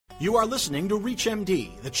You are listening to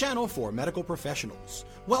ReachMD, the channel for medical professionals.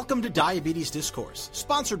 Welcome to Diabetes Discourse,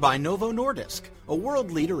 sponsored by Novo Nordisk, a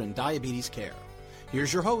world leader in diabetes care.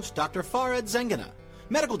 Here's your host, Dr. Fahed Zengana,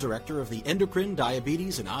 Medical Director of the Endocrine,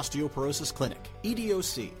 Diabetes, and Osteoporosis Clinic,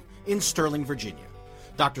 EDOC, in Sterling, Virginia.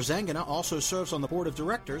 Dr. Zengana also serves on the board of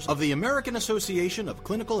directors of the American Association of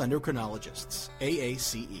Clinical Endocrinologists,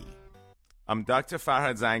 AACE. I'm Dr.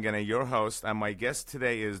 Fahed Zengana, your host, and my guest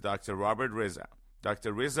today is Dr. Robert Rizza.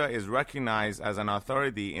 Dr. Rizza is recognized as an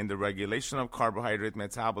authority in the regulation of carbohydrate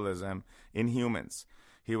metabolism in humans.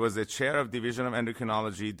 He was the chair of Division of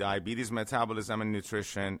Endocrinology, Diabetes Metabolism and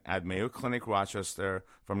Nutrition at Mayo Clinic, Rochester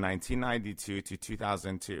from 1992 to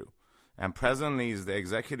 2002, and presently is the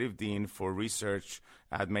executive dean for research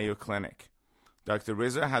at Mayo Clinic. Dr.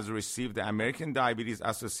 Rizza has received the American Diabetes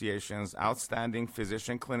Association's Outstanding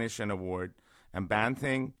Physician Clinician Award and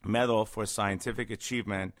Banting Medal for Scientific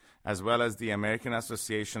Achievement, as well as the American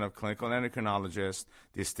Association of Clinical Endocrinologists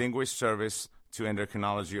Distinguished Service to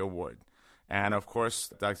Endocrinology Award. And of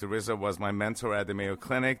course, Dr. Rizza was my mentor at the Mayo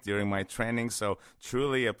Clinic during my training, so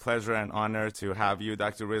truly a pleasure and honor to have you,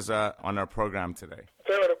 Dr. Rizza, on our program today.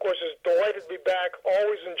 Fahed, of course, is delighted to be back.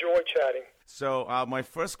 Always enjoy chatting. So my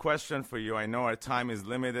first question for you, I know our time is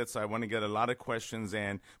limited, so I want to get a lot of questions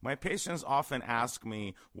in. My patients often ask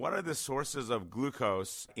me, what are the sources of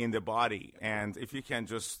glucose in the body? And if you can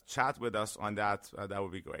just chat with us on that, that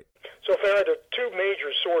would be great. So, Fahed, there are two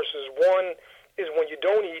major sources. One is when you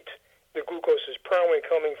don't eat, the glucose is primarily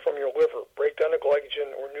coming from your liver, breakdown of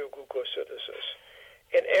glycogen or new glucose synthesis.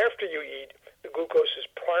 And after you eat, the glucose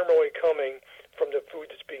is primarily coming from the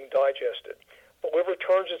food that's being digested. The liver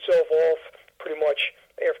turns itself off pretty much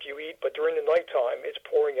after you eat, but during the nighttime, it's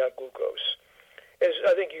pouring out glucose. As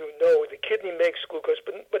I think you know, the kidney makes glucose,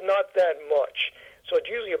 but not that much. So it's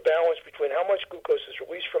usually a balance between how much glucose is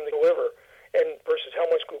released from the liver and versus how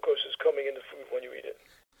much glucose is coming in the food when you eat it.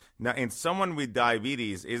 Now, in someone with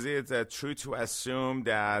diabetes, is it true to assume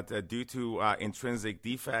that due to intrinsic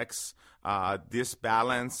defects, this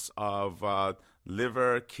balance of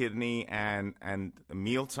liver, kidney, and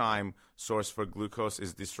mealtime source for glucose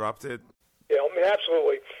is disrupted? Yeah, I mean,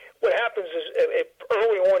 absolutely. What happens is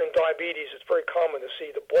early on in diabetes, it's very common to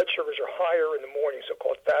see the blood sugars are higher in the morning,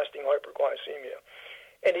 so-called fasting hyperglycemia.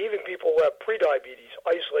 And even people who have prediabetes,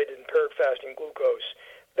 isolated impaired fasting glucose,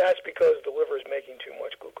 that's because the liver is making too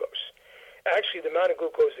much glucose. Actually, the amount of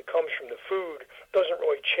glucose that comes from the food doesn't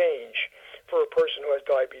really change for a person who has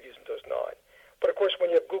diabetes and does not. But of course,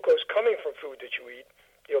 when you have glucose coming from food that you eat,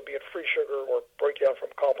 be it free sugar or breakdown from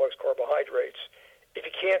complex carbohydrates, if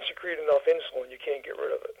you can't secrete enough insulin, you can't get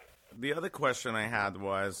rid of it. The other question I had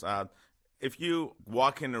was, if you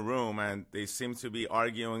walk in a room and they seem to be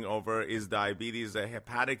arguing over is diabetes a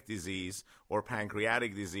hepatic disease or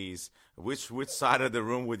pancreatic disease, which side of the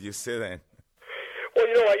room would you sit in? Well,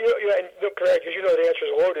 correct, because the answer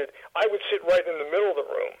is loaded. I would sit right in the middle of the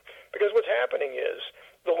room because what's happening is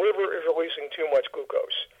the liver is releasing too much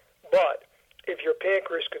glucose. But if your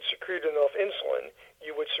pancreas could secrete enough insulin,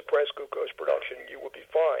 you would suppress glucose production. You would be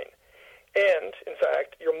fine. And, in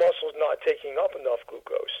fact, your muscle's not taking up enough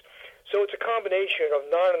glucose. So it's a combination of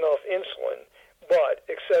not enough insulin, but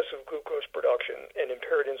excessive glucose production and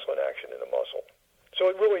impaired insulin action in the muscle. So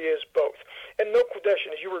it really is both. And no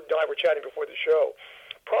question, as you and I were chatting before the show,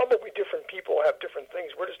 probably different people have different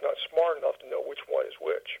things. We're just not smart enough to know which one is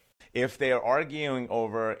which. If they're arguing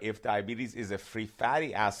over if diabetes is a free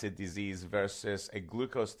fatty acid disease versus a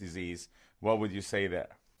glucose disease, what would you say there?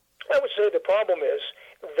 I would say the problem is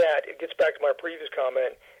that, it gets back to my previous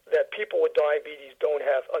comment, that people with diabetes don't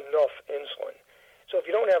have enough insulin. So if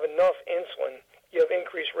you don't have enough insulin, you have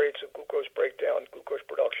increased rates of glucose breakdown, glucose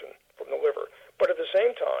production from the liver. But at the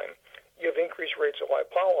same time, you have increased rates of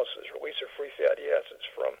lipolysis, release of free fatty acids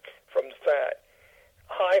from the fat.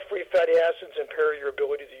 High free fatty acids impair your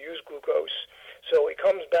ability to use glucose. So it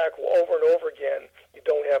comes back over and over again, you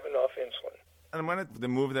don't have enough insulin. I'm going to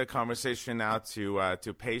move the conversation now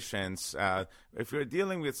to patients. If you're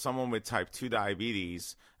dealing with someone with type 2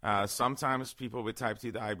 diabetes, sometimes people with type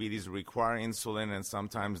 2 diabetes require insulin and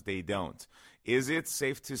sometimes they don't. Is it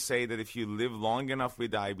safe to say that if you live long enough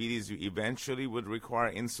with diabetes, you eventually would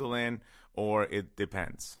require insulin, or it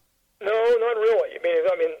depends? No, not really.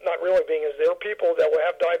 I mean, not really, being as there are people that will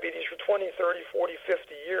have diabetes for 20, 30, 40,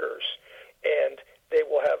 50 years, and they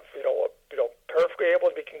will have, perfectly able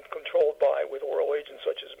to be controlled with oral agents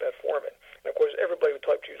such as metformin. And of course, everybody with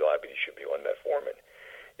type 2 diabetes should be on metformin.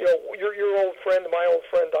 Your old friend, my old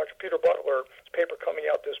friend, Dr. Peter Butler, his paper coming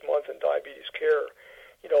out this month in Diabetes Care,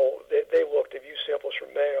 they looked at use samples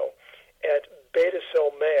from Mayo at beta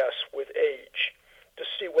cell mass with age to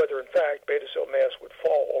see whether, in fact, beta cell mass would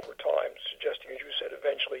fall over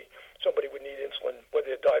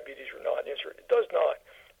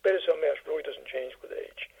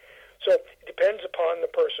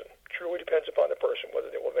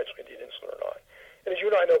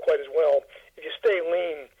as well. If you stay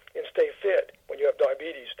lean and stay fit when you have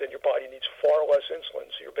diabetes, then your body needs far less insulin,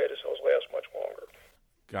 so your beta cells last much longer.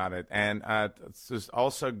 Got it. And just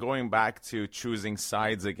also going back to choosing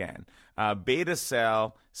sides again, beta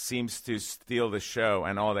cell seems to steal the show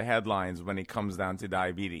and all the headlines when it comes down to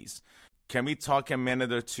diabetes. Can we talk a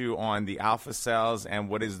minute or two on the alpha cells and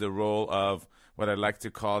what is the role of what I like to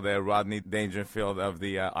call the Rodney Dangerfield of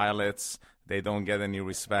the islets? They don't get any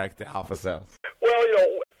respect, the alpha cells. Well,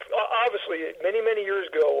 obviously, many years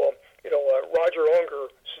ago, Roger Unger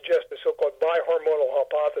suggested the so-called bihormonal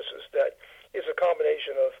hypothesis that it's a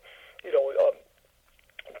combination of,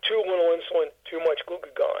 too little insulin, too much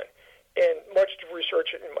glucagon. And much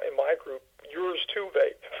research in my group, yours too,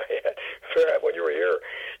 Farhad, when you were here,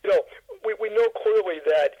 we know clearly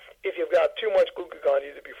that if you've got too much glucagon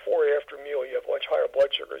either before or after a meal, you have much higher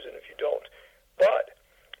blood sugars than if you don't. But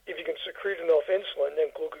if you can secrete enough insulin,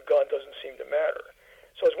 then glucagon doesn't seem to matter.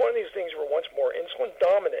 So it's one of these things where once more insulin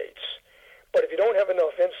dominates, but if you don't have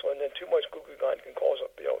enough insulin, then too much glucagon can cause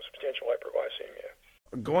substantial hyperglycemia.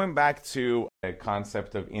 Going back to the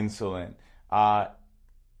concept of insulin,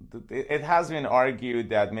 it has been argued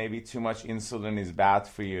that maybe too much insulin is bad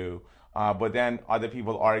for you, but then other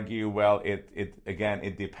people argue, well,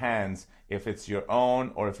 it depends if it's your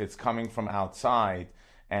own or if it's coming from outside.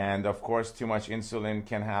 And of course, too much insulin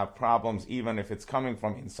can have problems even if it's coming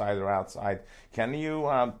from inside or outside. Can you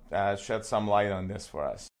shed some light on this for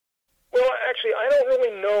us? Well, actually, I don't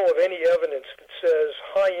really know of any evidence that says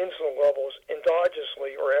high insulin levels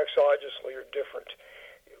endogenously or exogenously are different.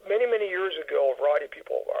 Many years ago, a variety of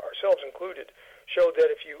people, ourselves included, showed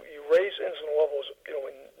that if you raise insulin levels in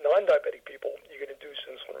non-diabetic people, you can induce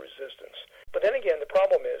insulin resistance. But then again, the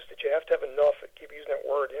problem is that you have to have enough, I keep using that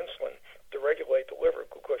word, insulin, to regulate the liver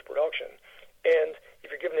glucose production. And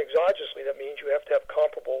if you're given exogenously, that means you have to have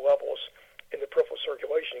comparable levels in the peripheral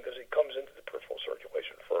circulation because it comes into the peripheral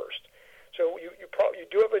circulation first. So you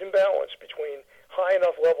do have an imbalance between high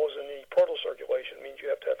enough levels in the portal circulation means you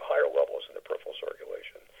have to have higher levels in the peripheral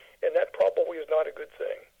circulation. And that probably is not a good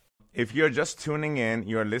thing. If you're just tuning in,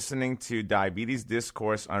 you're listening to Diabetes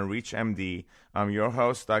Discourse on ReachMD. I'm your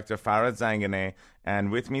host, Dr. Farhad Zanganeh, and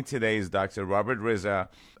with me today is Dr. Robert Rizza.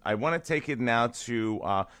 I want to take it now to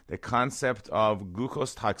the concept of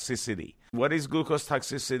glucose toxicity. What is glucose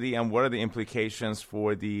toxicity and what are the implications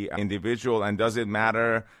for the individual, and does it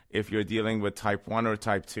matter if you're dealing with type 1 or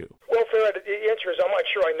type 2? Well, Farhad, the answer is I'm not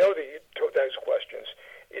sure I know those questions.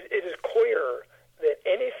 It is clear that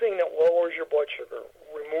anything that lowers your blood sugar,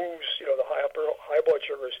 removes the high blood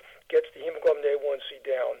sugars, gets the hemoglobin A1C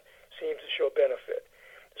down, seems to show benefit.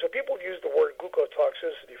 So people use the word glucose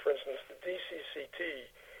toxicity, for instance, the DCCT,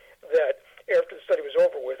 that after the study was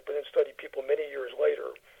over with, but then studied people many years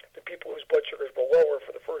later, the people whose blood sugars were lower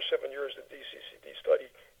for the first 7 years of the DCCT study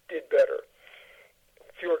did better.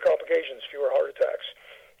 Fewer complications, fewer heart attacks.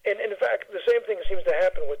 And in fact, the same thing seems to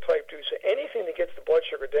happen with type 2. So anything that gets the blood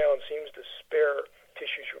sugar down seems to spare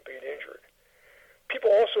tissues from being injured. People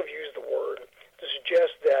also have used the word to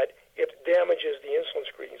suggest that it damages the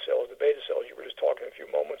insulin-secreting cells, the beta cells you were just talking a few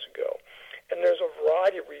moments ago. And there's a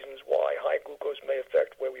variety of reasons why high glucose may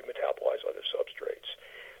affect the way we metabolize other substrates.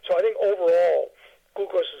 So I think overall,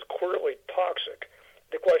 glucose is clearly toxic.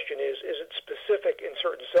 The question is it specific in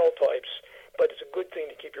certain cell types, but it's a good thing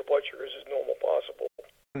to keep your blood sugars as normal possible.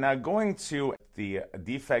 Now, going to the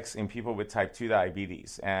defects in people with type 2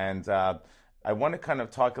 diabetes, and I want to kind of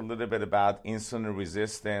talk a little bit about insulin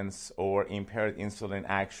resistance or impaired insulin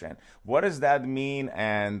action. What does that mean,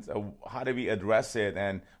 and how do we address it,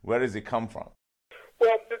 and where does it come from?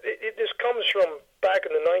 Well, this comes from back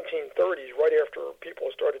in the 1930s, right after people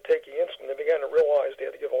started taking insulin. They began to realize they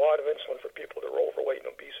had to give a lot of insulin for people that were overweight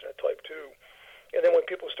and obese and had type 2. And then when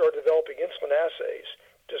people started developing insulin assays,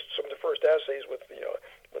 just some of the first assays with the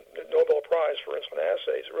Nobel Prize for insulin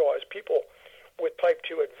assays, realized people with type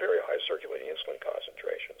 2 had very high circulating insulin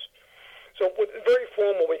concentrations. So very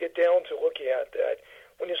formal, we get down to looking at that.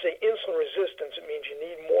 When you say insulin resistance, it means you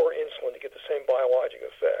need more insulin to get the same biologic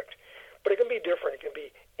effect. But it can be different. It can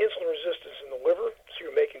be insulin resistance in the liver, so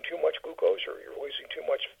you're making too much glucose or you're releasing too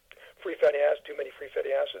much free fatty acids, too many free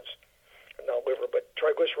fatty acids, not liver, but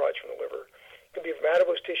triglycerides from the liver. It can be from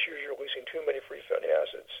adipose tissues, you're releasing too many free fatty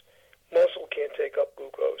acids. Muscle can't take up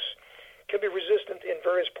glucose. It can be resistant in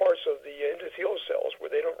various parts of the endothelial cells where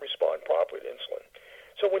they don't respond properly to insulin.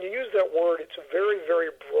 So when you use that word, it's a very,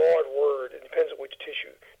 very broad word. It depends on which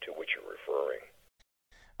tissue to which you're referring.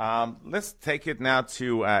 Let's take it now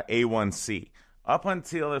to A1C. Up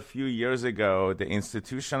until a few years ago, the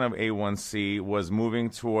institution of A1C was moving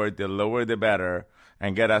toward the lower the better,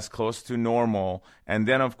 and get as close to normal. And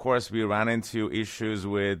then, of course, we ran into issues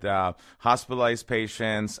with hospitalized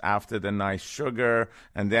patients after the nice sugar,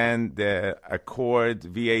 and then the Accord,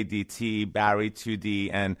 VADT, Barry2D,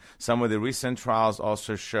 and some of the recent trials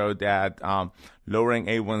also showed that lowering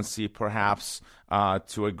A1C perhaps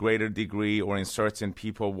to a greater degree or in certain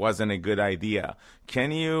people wasn't a good idea.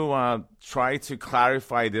 Can you try to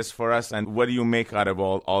clarify this for us, and what do you make out of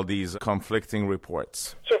all these conflicting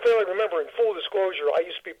reports? So, Phil, remember, in full disclosure, I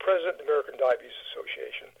used to be president of the American Diabetes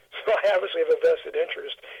Association, so I obviously have a vested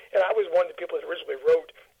interest, and I was one of the people that originally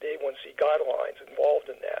wrote the A1C guidelines involved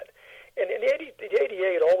in that. And the ADA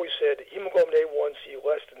had always said hemoglobin A1C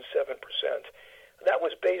less than 7%. That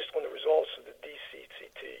was based on the results of the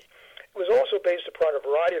DCCT. It was also based upon a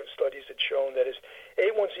variety of studies that shown that as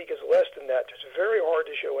A1C gets less than that, it's very hard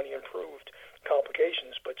to show any improved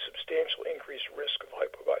complications, but substantially increased risk of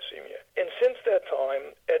hypoglycemia. And since that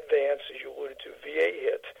time, Advance, as you alluded to,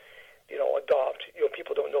 VA-HIT, Adopt,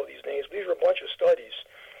 people don't know these names. These are a bunch of studies,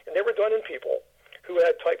 and they were done in people who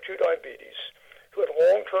had type 2 diabetes, who had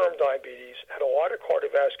long-term diabetes, had a lot of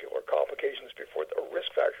cardiovascular complications before the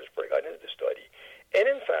risk factors got into the study. And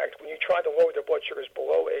in fact, when you tried to lower their blood sugars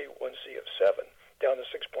below A1C of 7, down to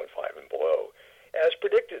 6.5 and below, as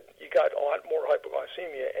predicted, you got a lot more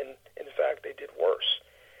hypoglycemia, and in fact, they did worse.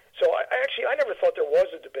 So I never thought there was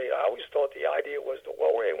a debate. I always thought the idea was to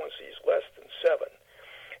lower A1Cs less than 7,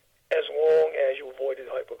 as long as you avoided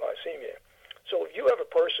hypoglycemia. So if you have a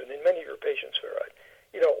person, and many of your patients, Farad,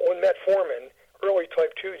 on metformin, early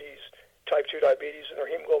type 2 diabetes, and their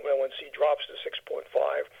hemoglobin A1C drops to 6.5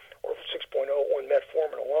 or 6.0 on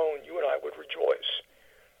metformin alone, you and I would rejoice.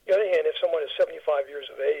 On the other hand, if someone is 75 years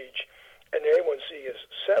of age and their A1C is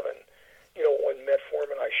 7, on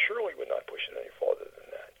metformin, I surely would not push it any farther than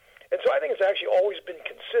that. And so I think it's actually always been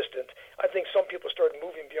consistent. I think some people started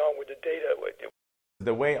moving beyond with the data.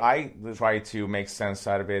 The way I try to make sense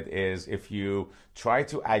out of it is if you try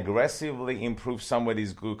to aggressively improve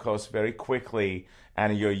somebody's glucose very quickly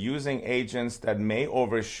and you're using agents that may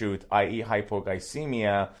overshoot, i.e.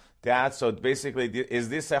 hypoglycemia, so basically, is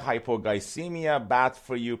this a hypoglycemia bad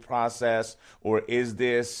for you process, or is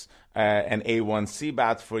this an A1C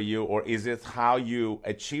bad for you, or is it how you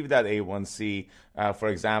achieve that A1C, for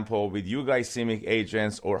example, with euglycemic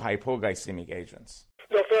agents or hypoglycemic agents?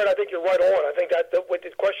 No, Fred, I think you're right on. I think that with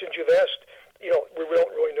the questions you've asked, we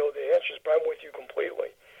don't really know the answers, but I'm with you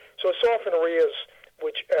completely. So sulfonylureas,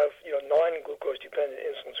 which have non-glucose dependent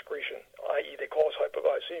insulin secretion, i.e. they cause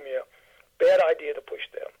hypoglycemia, bad idea to push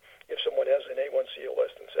them if someone has an A1C of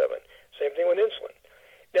less than 7. Same thing with insulin.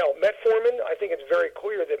 Now, metformin, I think it's very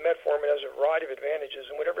clear that metformin has a variety of advantages,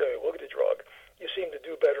 and whenever you look at the drug, you seem to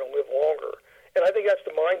do better and live longer. And I think that's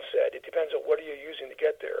the mindset. It depends on what are you using to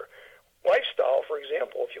get there. Lifestyle, for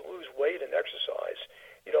example, if you lose weight and exercise,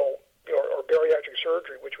 or bariatric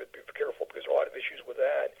surgery, which would be careful because there are a lot of issues with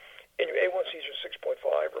that, and your A1Cs are 6.5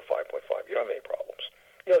 or 5.5, you don't have any problems.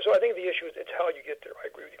 So I think the issue is it's how you get there. I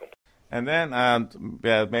agree with you completely. And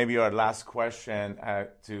then maybe our last question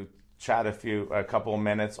to chat a couple of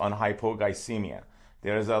minutes on hypoglycemia.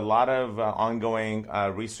 There's a lot of ongoing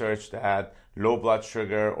research that low blood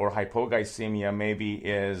sugar or hypoglycemia maybe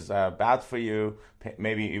is bad for you,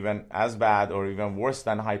 maybe even as bad or even worse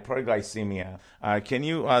than hyperglycemia. Can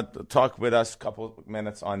you talk with us a couple of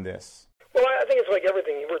minutes on this? Well, I think it's like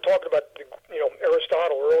everything. We were talking about,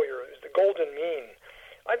 Aristotle earlier, is the golden mean.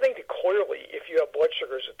 I think that clearly, if you have blood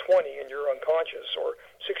sugars at 20 and you're unconscious, or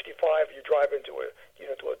 65, you drive into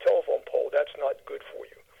a telephone pole, that's not good for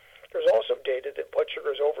you. There's also data that blood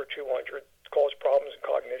sugars over 200 cause problems in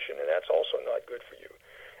cognition, and that's also not good for you.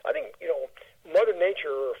 I think, Mother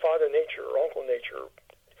Nature or Father Nature or Uncle Nature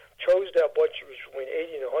chose to have blood sugars between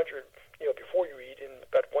 80 and 100, before you eat, and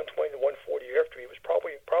about 120 to 140 after you eat was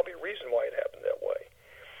probably a reason why it happened that way.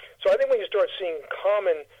 So I think when you start seeing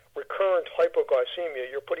common recurrent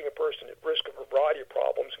hypoglycemia, you're putting a person at risk of a variety of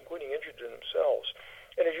problems, including injury to themselves.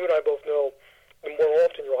 And as you and I both know, the more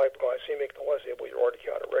often you're hypoglycemic, the less able you are to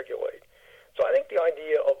counter-regulate. So I think the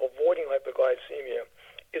idea of avoiding hypoglycemia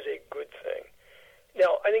is a good thing.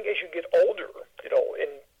 Now, I think as you get older,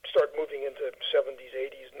 and start moving into 70s,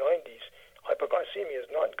 80s, 90s, hypoglycemia is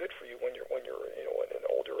not good for you when you're in an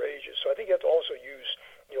older ages. So I think you have to also use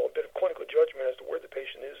a bit of clinical judgment as to where the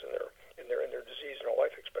patient is in their disease and their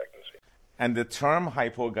life expectancy. And the term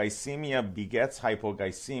hypoglycemia begets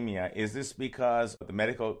hypoglycemia. Is this because the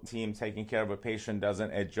medical team taking care of a patient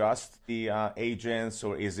doesn't adjust the agents,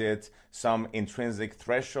 or is it some intrinsic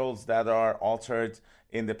thresholds that are altered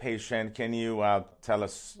in the patient? Can you tell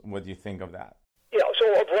us what you think of that? Yeah,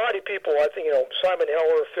 so a variety of people, I think, Simon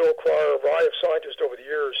Heller, Phil Cryer, a variety of scientists over the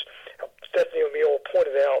years have Stephanie O'Meal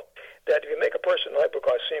pointed out that if you make a person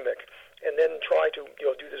hypoglycemic and then try to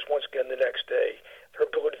do this once again the next day, her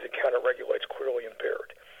ability to counter-regulate is clearly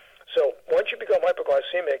impaired. So once you become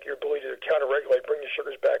hypoglycemic, your ability to counter-regulate, bring your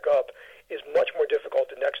sugars back up, is much more difficult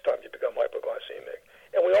the next time you become hypoglycemic.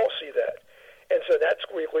 And we all see that. And so that's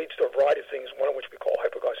where it leads to a variety of things, one of which we call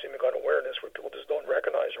hypoglycemic unawareness, where people just don't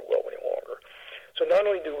recognize their will any longer. So not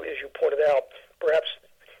only do, as you pointed out, perhaps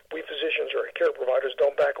we physicians or care providers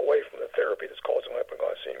don't back away from the therapy that's causing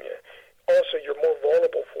hypoglycemia. Also, you're more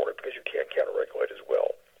vulnerable for it because you can't counter-regulate as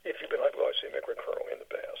well if you've been hypoglycemic recurrently in the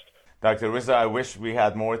past. Dr. Rizza, I wish we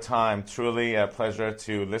had more time. Truly a pleasure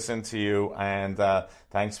to listen to you, and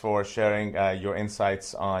thanks for sharing your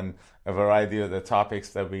insights on a variety of the topics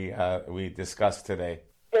that we discussed today.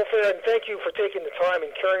 Well, Farad, thank you for taking the time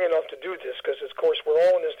and caring enough to do this, because, of course, we're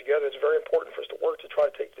all in this together. It's very important for us to work to try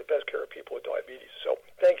to take the best care of people with diabetes. So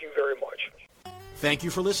thank you very much. Thank you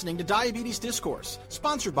for listening to Diabetes Discourse,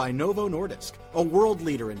 sponsored by Novo Nordisk, a world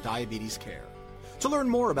leader in diabetes care. To learn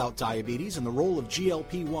more about diabetes and the role of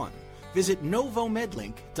GLP-1, visit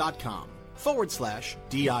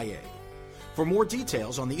novomedlink.com/DIA. For more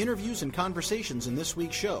details on the interviews and conversations in this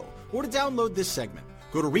week's show, or to download this segment,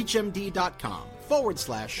 go to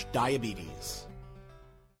reachmd.com/diabetes.